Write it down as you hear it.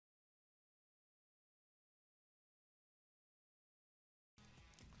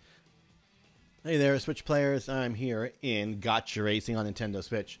Hey there, Switch players. I'm here in Gotcha Racing on Nintendo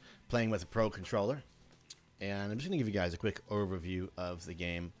Switch, playing with a Pro Controller. And I'm just going to give you guys a quick overview of the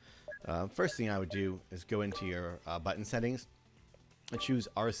game. First thing I would do is go into your button settings and choose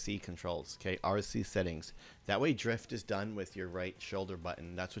RC controls, okay? RC settings. That way drift is done with your right shoulder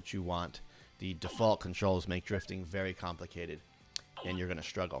button. That's what you want. The default controls make drifting very complicated, and you're going to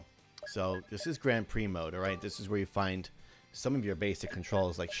struggle. So this is Grand Prix mode, all right? This is where you find some of your basic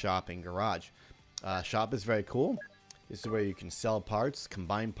controls like Shop and Garage. Shop is very cool. This is where you can sell parts,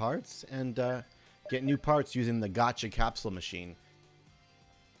 combine parts, and get new parts using the Gotcha capsule machine.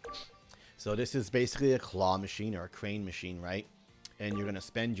 So this is basically a claw machine or a crane machine, right? And you're going to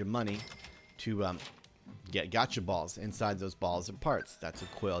spend your money to get Gotcha balls. Inside those balls are parts. That's a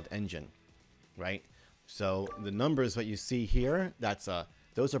coiled engine, right? So the numbers that you see here,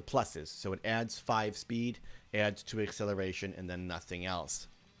 those are pluses. So it adds 5 speed, adds 2 acceleration, and then nothing else.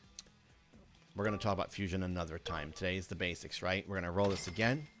 We're going to talk about fusion another time. Today is the basics, right? We're going to roll this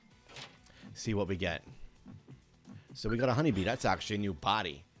again, see what we get. So we got a Honeybee. That's actually a new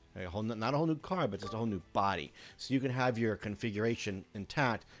body. Not a whole new car, but just a whole new body. So you can have your configuration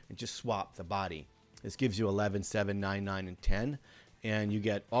intact and just swap the body. This gives you 11, 7, 9, 9, and 10. And you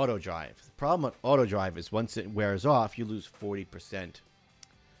get auto drive. The problem with auto drive is once it wears off, you lose 40%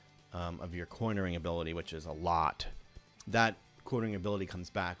 of your cornering ability, which is a lot. That cornering ability comes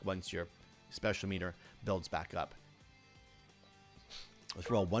back once your special meter builds back up. Let's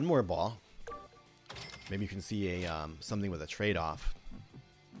roll one more ball. Maybe you can see a something with a trade-off.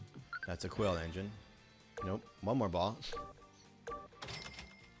 That's a coil engine. Nope. One more ball.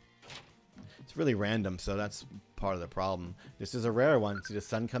 It's really random, so that's part of the problem. This is a rare one. See the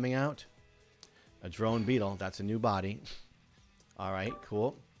sun coming out? A drone beetle. That's a new body. Alright,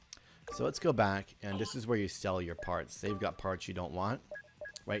 cool. So let's go back, and this is where you sell your parts. Say you've got parts you don't want.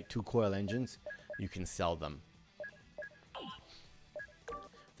 Right, 2 coil engines, you can sell them.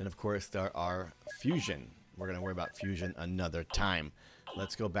 Then, of course, there are fusion. We're going to worry about fusion another time.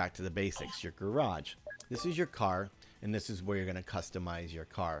 Let's go back to the basics. Your garage. This is your car, and this is where you're going to customize your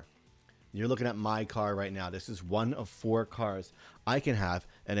car. You're looking at my car right now. This is one of 4 cars I can have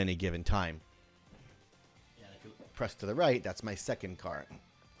at any given time. And if you press to the right, that's my second car.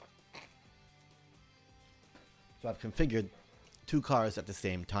 So I've configured 2 cars at the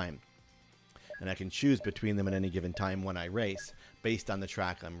same time, and I can choose between them at any given time when I race based on the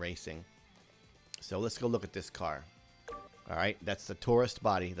track I'm racing. So let's go look at this car. Alright, that's the tourist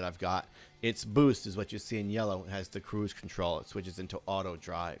body that I've got. Its boost is what you see in yellow. It has the cruise control. It switches into auto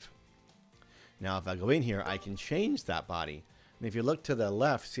drive. Now if I go in here, I can change that body, and if you look to the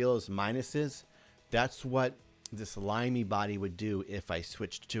left, see those minuses? That's what this limey body would do if I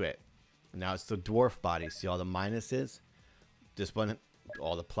switched to it. Now it's the dwarf body. See all the minuses? This one,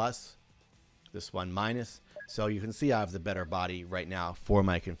 all the plus. This one minus. So you can see I have the better body right now for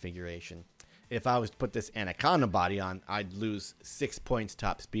my configuration. If I was to put this Anaconda body on, I'd lose 6 points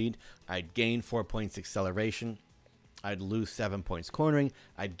top speed. I'd gain 4 points acceleration. I'd lose 7 points cornering.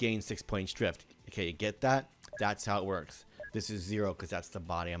 I'd gain 6 points drift. Okay, you get that? That's how it works. This is 0 because that's the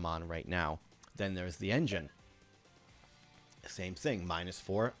body I'm on right now. Then there's the engine. Same thing.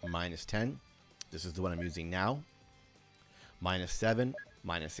 -4, -10. This is the one I'm using now. -7,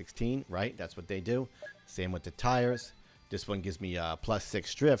 -16, right? That's what they do. Same with the tires. This one gives me a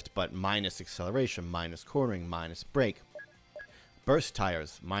 +6 drift, but minus acceleration, minus cornering, minus brake. Burst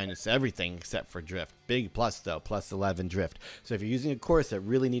tires, minus everything except for drift. Big plus though, +11 drift. So if you're using a course that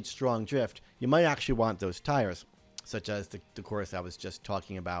really needs strong drift, you might actually want those tires, such as the course I was just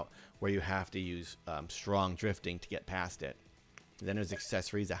talking about, where you have to use strong drifting to get past it. Then there's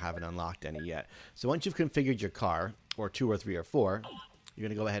accessories. I haven't unlocked any yet. So once you've configured your car, or 2 or 3 or 4, you're going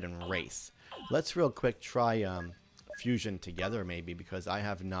to go ahead and race. Let's real quick try fusion together maybe, because I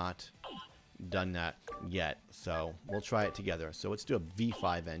have not done that yet. So we'll try it together. So let's do a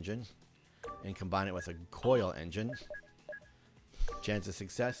V5 engine and combine it with a coil engine. Chance of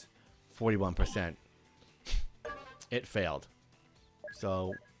success, 41%. It failed.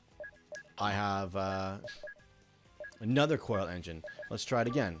 So I have another coil engine. Let's try it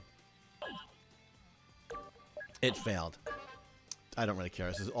again. It failed. I don't really care.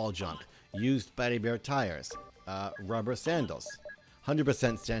 This is all junk. Used Buddy Bear tires. Rubber sandals.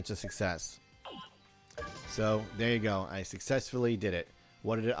 100% chance of success. So there you go. I successfully did it.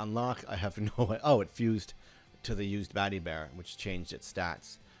 What did it unlock? I have no idea. Oh, it fused to the used Buddy Bear, which changed its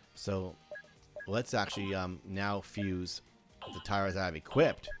stats. So let's actually now fuse the tires I have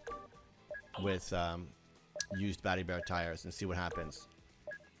equipped with used Buddy Bear tires and see what happens.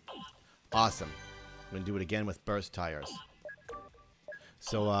 Awesome. I'm going to do it again with burst tires.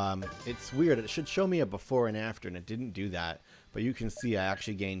 So it's weird. It should show me a before and after, and it didn't do that. But you can see I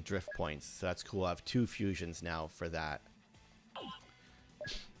actually gained drift points. So that's cool. I have 2 fusions now for that.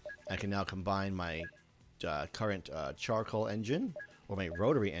 I can now combine my current charcoal engine, or my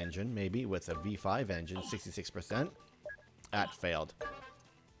rotary engine, maybe, with a V5 engine, 66%. That failed.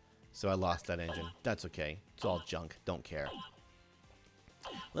 So I lost that engine. That's okay. It's all junk. Don't care.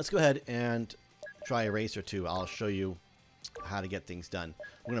 Let's go ahead and try a race or two. I'll show you how to get things done.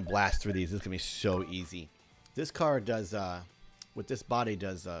 I'm going to blast through these. This is going to be so easy. This car does, with this body,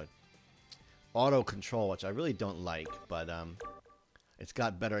 does auto control, which I really don't like, but it's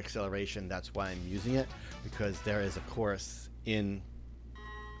got better acceleration. That's why I'm using it, because there is a course in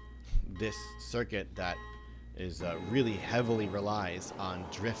this circuit that is really heavily relies on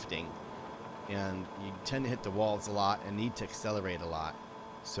drifting, and you tend to hit the walls a lot and need to accelerate a lot.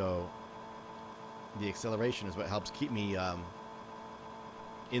 So the acceleration is what helps keep me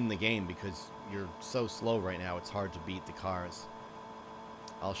in the game, because you're so slow right now, it's hard to beat the cars.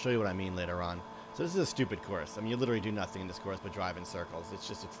 I'll show you what I mean later on. So this is a stupid course. I mean, you literally do nothing in this course but drive in circles. It's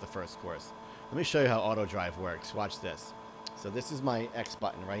the first course. Let me show you how auto drive works. Watch this. So this is my X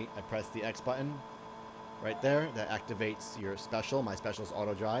button, right? I press the X button right there. That activates your special. My special is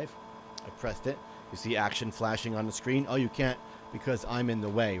auto drive. I pressed it. You see action flashing on the screen. Oh, you can't because I'm in the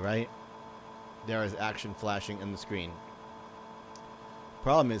way, right? There is action flashing in the screen.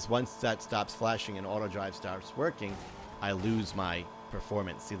 Problem is, once that stops flashing and auto drive starts working, I lose my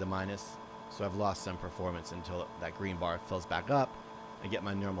performance. See the minus? So I've lost some performance until that green bar fills back up. I get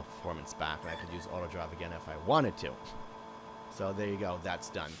my normal performance back, and I could use auto drive again if I wanted to. So there you go. That's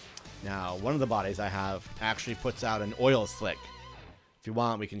done. Now, one of the bodies I have actually puts out an oil slick. If you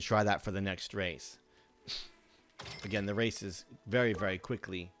want, we can try that for the next race. Again, the races very, very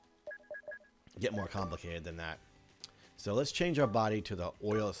quickly get more complicated than that. So let's change our body to the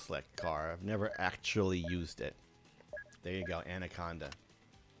oil slick car. I've never actually used it. There you go, Anaconda.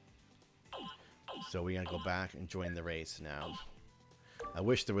 So we're going to go back and join the race now. I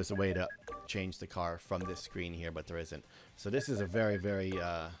wish there was a way to change the car from this screen here, but there isn't. So this is a very, very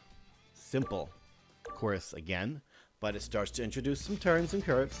simple course again, but it starts to introduce some turns and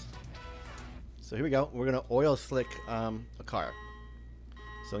curves. So here we go. We're going to oil slick a car.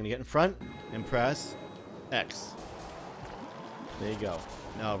 So I'm going to get in front and press X. There you go.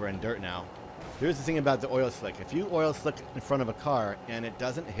 Now we're in dirt now. Here's the thing about the oil slick. If you oil slick in front of a car and it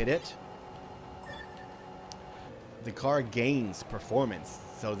doesn't hit it, the car gains performance.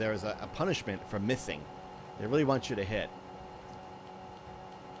 So there's a punishment for missing. They really want you to hit.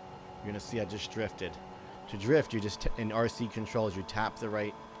 You're going to see I just drifted. To drift, you just, in RC controls, you tap the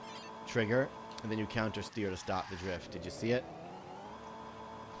right trigger, and then you counter steer to stop the drift. Did you see it?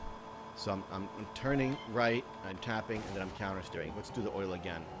 So I'm turning right, I'm tapping, and then I'm counter steering. Let's do the oil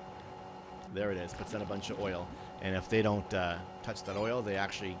again. There it is. Puts in a bunch of oil. And if they don't touch that oil, they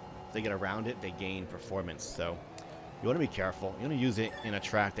actually, if they get around it, they gain performance. So you want to be careful. You want to use it in a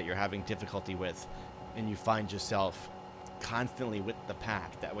track that you're having difficulty with, and you find yourself constantly with the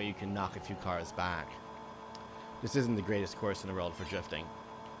pack. That way you can knock a few cars back. This isn't the greatest course in the world for drifting,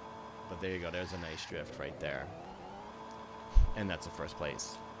 but there you go. There's a nice drift right there. And that's the first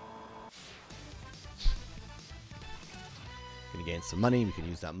place. Gonna gain some money. We can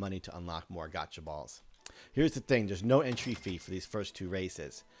use that money to unlock more gotcha balls. Here's the thing. There's no entry fee for these first 2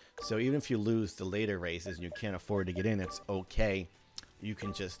 races. So even if you lose the later races and you can't afford to get in, it's okay. You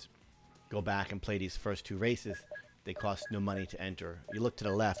can just go back and play these first 2 races. They cost no money to enter. You look to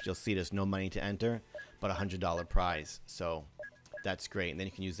the left, you'll see there's no money to enter, but a $100 prize. So that's great. And then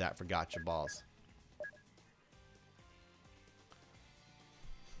you can use that for gotcha balls.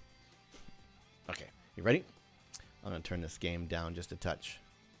 Okay, you ready? I'm going to turn this game down just a touch.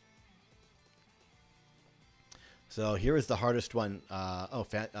 So here is the hardest one.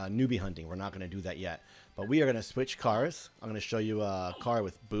 Newbie hunting. We're not going to do that yet. But we are going to switch cars. I'm going to show you a car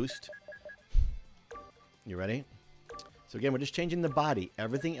with boost. You ready? So again, we're just changing the body.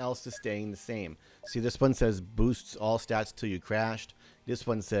 Everything else is staying the same. See, this one says boosts all stats till you crashed. This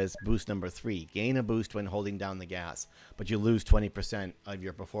one says boost number 3. Gain a boost when holding down the gas. But you lose 20% of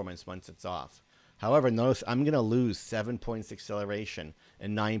your performance once it's off. However, notice I'm going to lose 7 points acceleration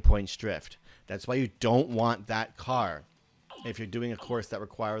and 9 points drift. That's why you don't want that car if you're doing a course that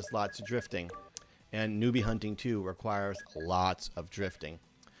requires lots of drifting. And Newbie Hunting 2 requires lots of drifting.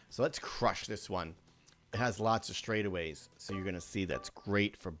 So let's crush this one. It has lots of straightaways, so you're going to see that's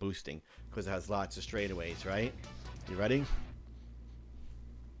great for boosting because it has lots of straightaways, right? You ready?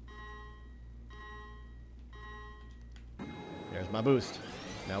 There's my boost.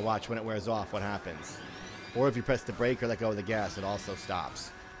 Now watch when it wears off what happens. Or if you press the brake or let go of the gas, it also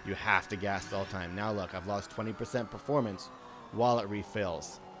stops. You have to gas the whole time. Now look, I've lost 20% performance while it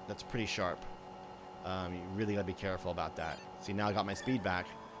refills. That's pretty sharp. You really gotta be careful about that. See, now I got my speed back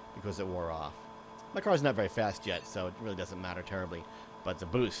because it wore off. My car's not very fast yet, so it really doesn't matter terribly. But the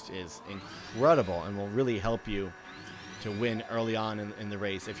boost is incredible and will really help you to win early on in the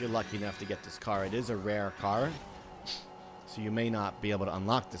race if you're lucky enough to get this car. It is a rare car, so you may not be able to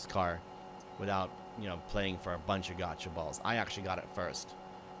unlock this car without, you know, playing for a bunch of gotcha balls. I actually got it first,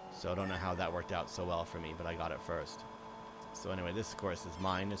 so I don't know how that worked out so well for me, but I got it first. So anyway, this course is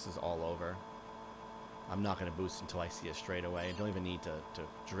mine. This is all over. I'm not going to boost until I see a straightaway. I don't even need to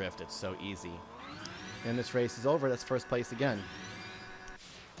drift. It's so easy. And this race is over. That's first place again.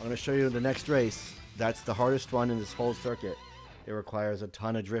 I'm going to show you the next race. That's the hardest one in this whole circuit. It requires a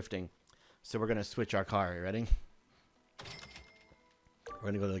ton of drifting. So we're going to switch our car. You ready? We're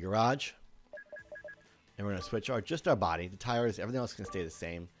going to go to the garage. And we're going to switch just our body. The tires, everything else can stay the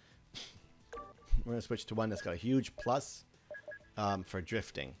same. We're going to switch to one that's got a huge plus for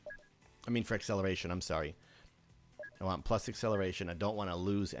drifting. I mean for acceleration, I'm sorry. I want plus acceleration. I don't want to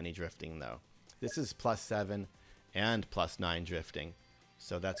lose any drifting though. This is +7 and +9 drifting.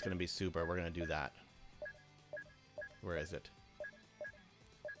 So that's going to be super. We're going to do that. Where is it?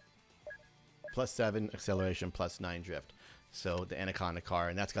 +7 acceleration, +9 drift. So the Anaconda car,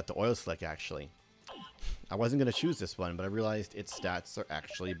 and that's got the oil slick actually. I wasn't going to choose this one, but I realized its stats are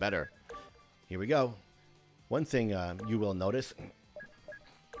actually better. Here we go. One thing you will notice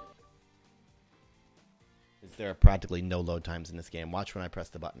is there are practically no load times in this game. Watch when I press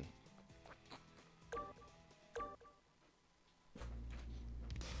the button.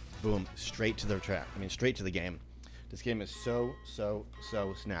 Boom, straight to the track. I mean, straight to the game. This game is so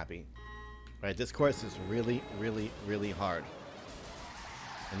snappy. Right, this course is really hard.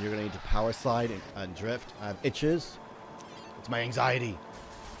 And you're going to need to power slide and drift. I have itches. It's my anxiety.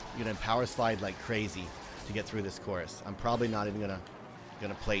 You're going to power slide like crazy to get through this course. I'm probably not even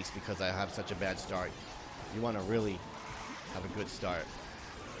gonna place because I have such a bad start. You want to really have a good start.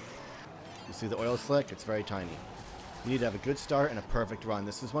 You see the oil slick? It's very tiny. You need to have a good start and a perfect run.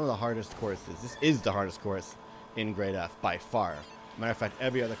 This is one of the hardest courses. This is the hardest course in Grade F by far. Matter of fact,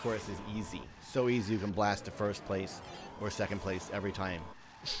 every other course is easy. So easy you can blast to first place or second place every time.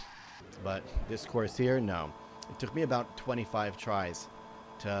 But this course here, no. It took me about 25 tries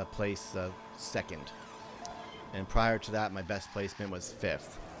to place second. And prior to that, my best placement was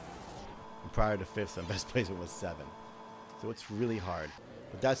 5th. And prior to 5th, my best placement was 7th. So it's really hard.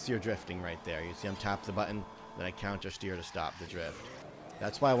 But that's your drifting right there. You see I'm tap the button, then I counter steer to stop the drift.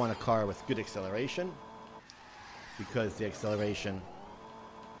 That's why I want a car with good acceleration, because the acceleration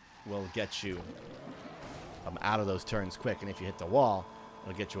will get you out of those turns quick, and if you hit the wall,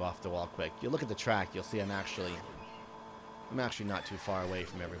 it'll get you off the wall quick. You look at the track, you'll see I'm actually not too far away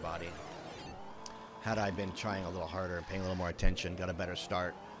from everybody. Had I been trying a little harder and paying a little more attention, got a better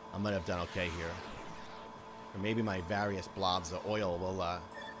start, I might have done okay here. Or maybe my various blobs of oil will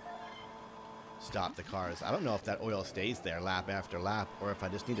stop the cars. I don't know if that oil stays there lap after lap, or if I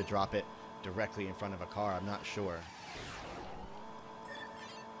just need to drop it directly in front of a car. I'm not sure.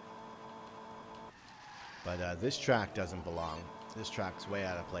 But this track doesn't belong. This track's way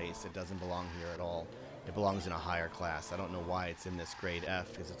out of place. It doesn't belong here at all. It belongs in a higher class. I don't know why it's in this grade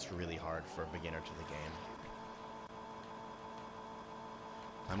F, because it's really hard for a beginner to the game.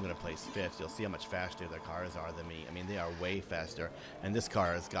 I'm going to place 5th. You'll see how much faster their cars are than me. I mean, they are way faster. And this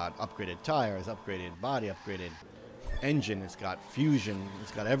car has got upgraded tires, upgraded body, upgraded engine. It's got fusion.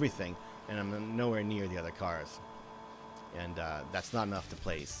 It's got everything. And I'm nowhere near the other cars. And that's not enough to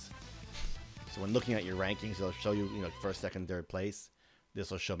place. So when looking at your rankings, it'll show you, first, second, third place.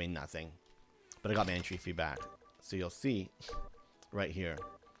 This will show me nothing. But I got my entry fee back. So you'll see right here.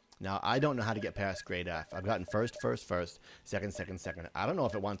 Now, I don't know how to get past grade F. I've gotten first, second. I don't know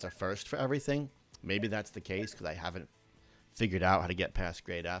if it wants a first for everything. Maybe that's the case because I haven't figured out how to get past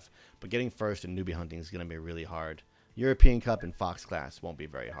grade F. But getting first in newbie hunting is going to be really hard. European Cup and Fox class won't be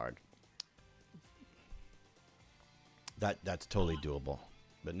very hard. That's totally doable.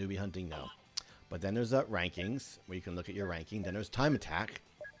 But newbie hunting, no. But then there's rankings where you can look at your ranking. Then there's time attack,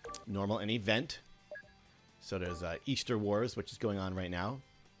 normal and event. So there's Easter Wars, which is going on right now.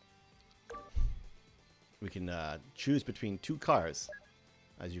 We can choose between 2 cars,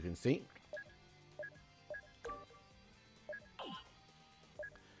 as you can see.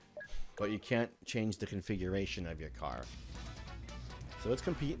 But you can't change the configuration of your car. So let's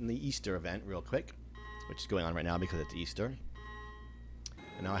compete in the Easter event real quick, which is going on right now because it's Easter.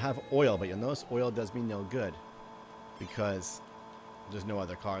 And now I have oil, but you'll notice oil does me no good because there's no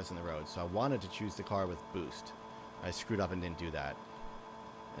other cars in the road. So I wanted to choose the car with boost. I screwed up and didn't do that.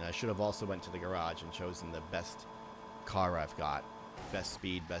 And I should have also went to the garage and chosen the best car I've got. Best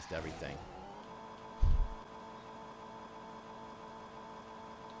speed, best everything.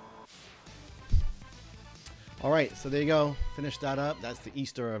 Alright, so there you go. Finish that up. That's the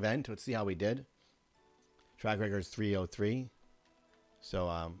Easter event. Let's see how we did. Track record is 303. So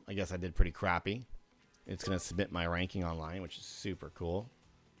I guess I did pretty crappy. It's going to submit my ranking online, which is super cool.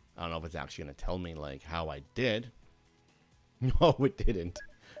 I don't know if it's actually going to tell me like how I did. No, it didn't.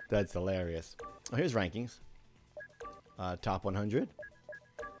 That's hilarious. Oh, here's rankings. Top 100.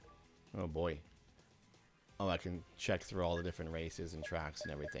 Oh boy. Oh, I can check through all the different races and tracks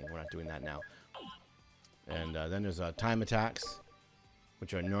and everything. We're not doing that now. And then there's time attacks,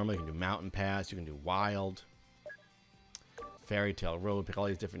 which are normally you can do mountain pass, you can do wild, fairy tale road, pick all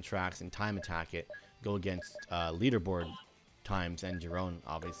these different tracks and time attack it. Go against leaderboard times and your own,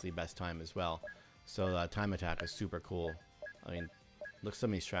 obviously, best time as well. So time attack is super cool. I mean, look, some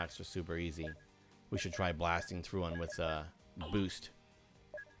of these tracks are super easy. We should try blasting through one with boost.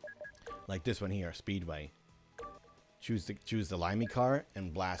 Like this one here, Speedway. Choose the limey car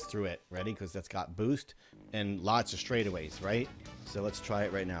and blast through it. Ready? Because that's got boost and lots of straightaways, right? So let's try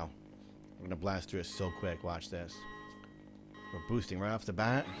it right now. We're going to blast through it so quick. Watch this. We're boosting right off the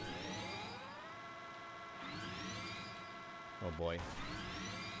bat. Oh boy.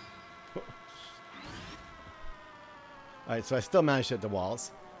 Alright, so I still managed to hit the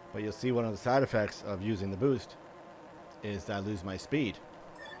walls. But you'll see one of the side effects of using the boost is that I lose my speed.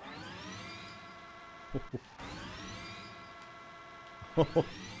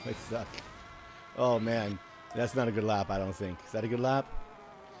 I suck. Oh man, that's not a good lap, I don't think. Is that a good lap?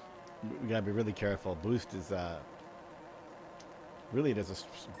 We gotta be really careful. Boost is really, there's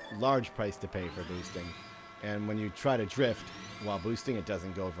a large price to pay for boosting, and when you try to drift while boosting, it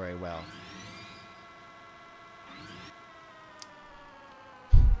doesn't go very well.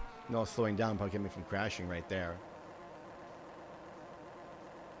 No, slowing down probably kept me from crashing right there.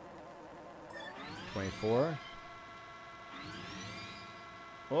 24.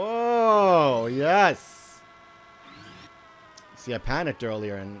 Oh, yes. See, I panicked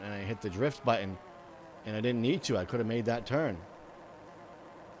earlier and I hit the drift button and I didn't need to. I could have made that turn.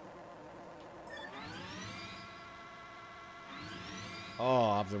 Oh,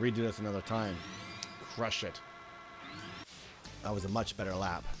 I'll have to redo this another time. Crush it. That was a much better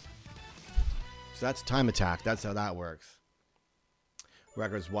lap. So that's time attack. That's how that works.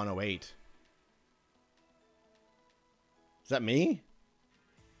 Record's 108. Is that me?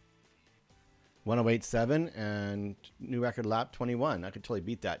 1087 and new record lap 21. I could totally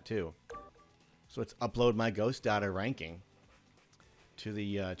beat that too. So let's upload my ghost data ranking to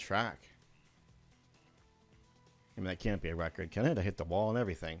the track. I mean, that can't be a record, can it? I hit the wall and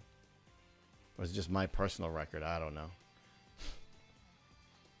everything. Or is it just my personal record? I don't know.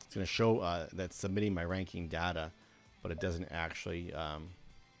 It's going to show that's submitting my ranking data, but it doesn't actually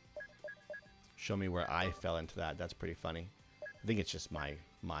show me where I fell into that. That's pretty funny. I think it's just my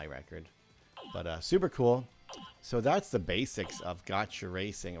record. But super cool. So that's the basics of Gotcha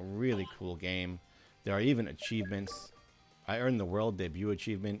Racing. A really cool game. There are even achievements. I earned the World Debut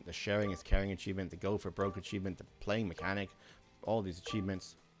achievement, the Sharing is Caring achievement, the Go for Broke achievement, the Playing Mechanic. All these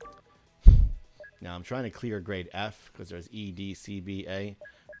achievements. Now I'm trying to clear grade F because there's E, D, C, B, A.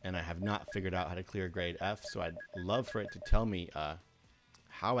 And I have not figured out how to clear grade F. So I'd love for it to tell me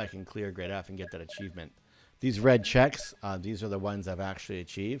how I can clear grade F and get that achievement. These red checks, these are the ones I've actually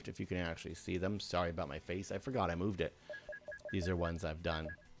achieved, if you can actually see them. Sorry about my face. I forgot I moved it. These are ones I've done.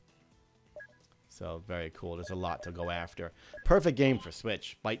 So, very cool. There's a lot to go after. Perfect game for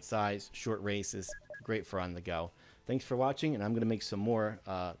Switch. Bite-size, short races, great for on the go. Thanks for watching, and I'm going to make some more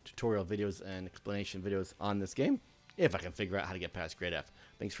tutorial videos and explanation videos on this game, if I can figure out how to get past grade F.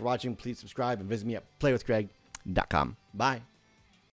 Thanks for watching. Please subscribe and visit me at playwithgreg.com. Bye.